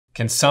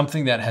Can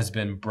something that has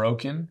been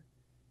broken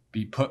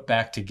be put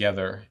back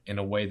together in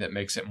a way that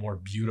makes it more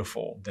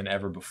beautiful than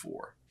ever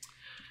before?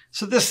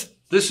 So this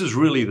is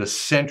really the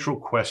central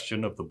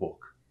question of the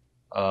book.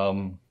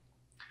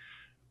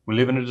 We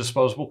live in a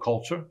disposable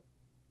culture.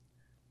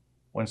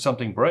 When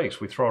something breaks,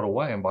 we throw it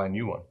away and buy a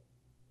new one.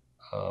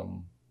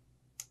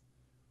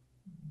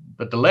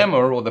 The dilemma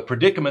or the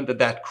predicament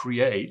that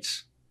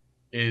creates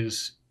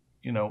is,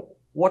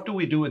 what do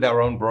we do with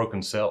our own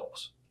broken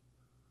selves?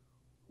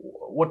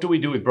 What do we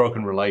do with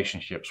broken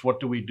relationships? What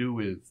do we do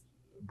with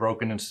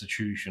broken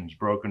institutions,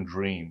 broken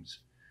dreams?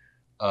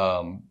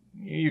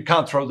 You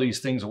can't throw these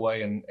things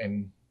away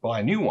and buy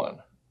a new one.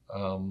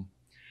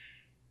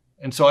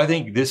 And so I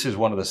think this is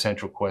one of the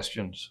central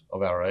questions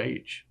of our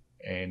age.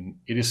 And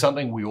it is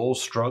something we all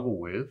struggle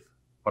with,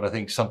 but I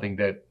think something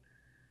that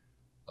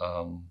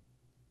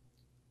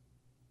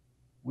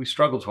we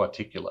struggle to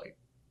articulate.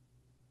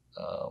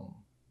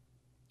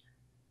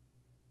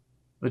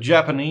 The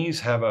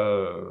Japanese have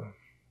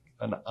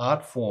an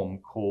art form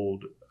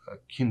called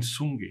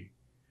kintsugi.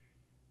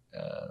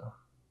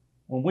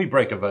 When we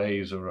break a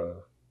vase or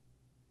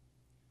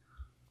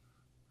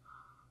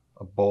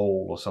a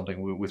bowl or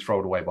something, we throw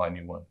it away, buy a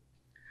new one.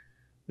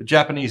 The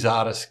Japanese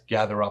artists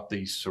gather up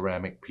these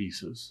ceramic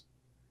pieces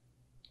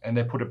and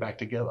they put it back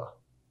together.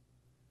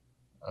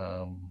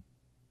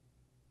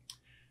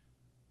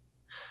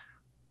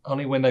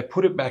 Only when they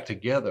put it back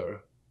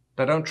together,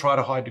 they don't try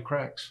to hide the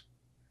cracks.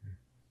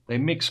 They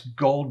mix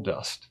gold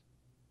dust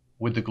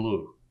with the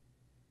glue.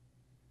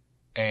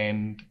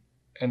 And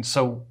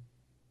so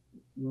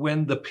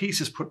when the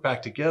piece is put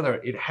back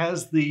together, it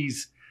has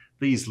these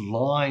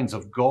lines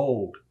of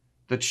gold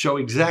that show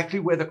exactly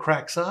where the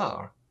cracks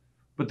are,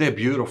 but they're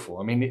beautiful.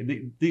 I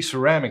mean, these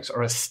ceramics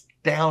are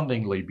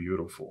astoundingly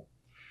beautiful.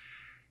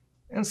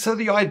 And so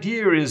the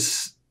idea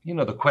is,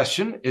 the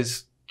question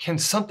is, can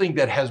something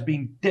that has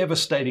been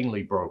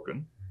devastatingly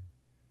broken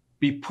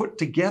be put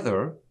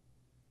together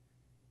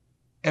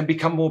and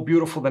become more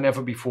beautiful than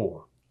ever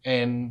before?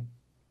 And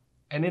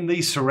in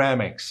these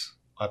ceramics,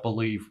 I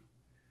believe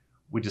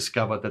we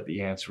discovered that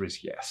the answer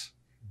is yes.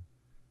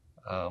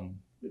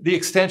 The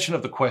extension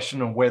of the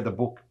question and where the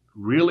book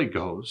really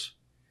goes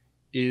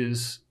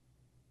is,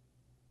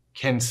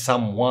 can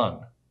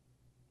someone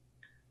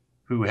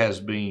who has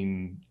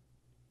been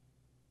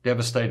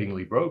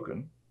devastatingly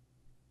broken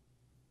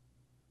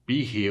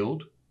be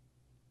healed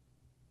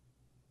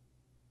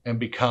and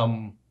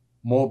become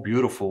more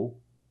beautiful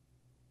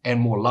and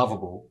more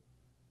lovable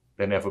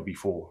than ever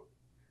before?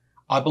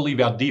 I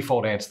believe our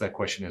default answer to that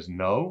question is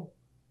no.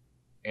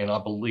 And I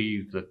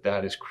believe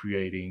that is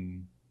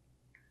creating,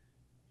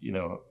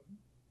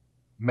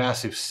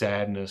 massive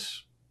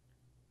sadness,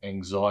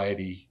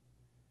 anxiety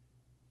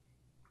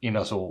in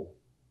us all.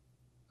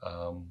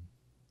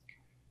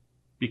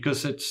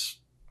 Because it's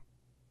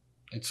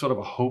sort of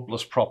a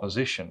hopeless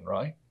proposition,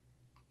 right?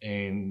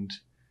 And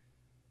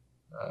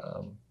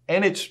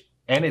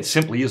it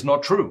simply is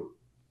not true,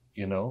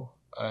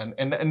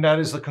 and that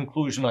is the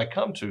conclusion I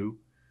come to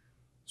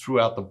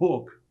throughout the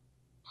book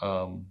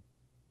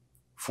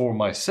for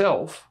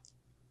myself,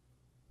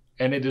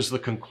 and it is the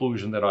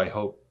conclusion that I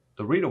hope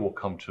the reader will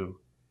come to,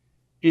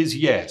 is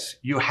yes,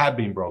 you have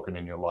been broken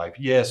in your life.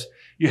 Yes,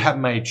 you have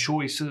made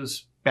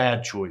choices,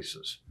 bad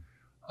choices.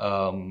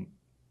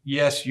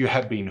 Yes, you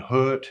have been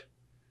hurt.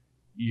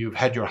 You've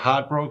had your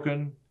heart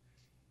broken.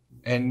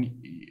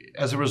 And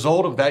as a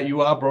result of that,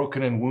 you are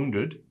broken and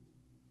wounded,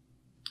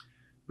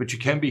 but you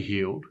can be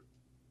healed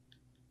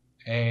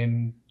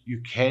and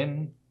you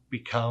can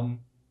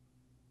become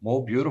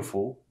more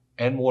beautiful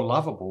and more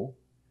lovable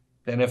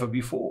than ever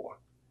before.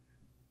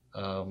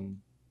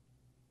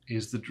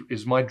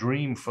 Is my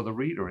dream for the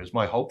reader, is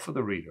my hope for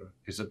the reader,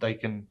 is that they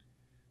can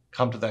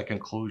come to that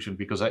conclusion,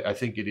 because I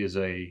think it is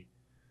an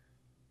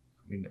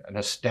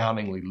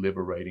astoundingly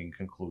liberating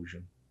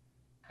conclusion,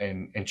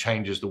 and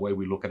changes the way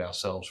we look at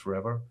ourselves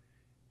forever,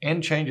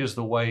 and changes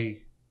the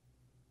way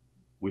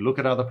we look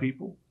at other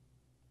people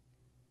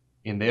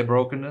in their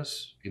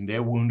brokenness, in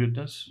their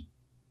woundedness,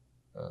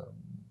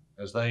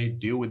 as they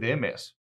deal with their mess.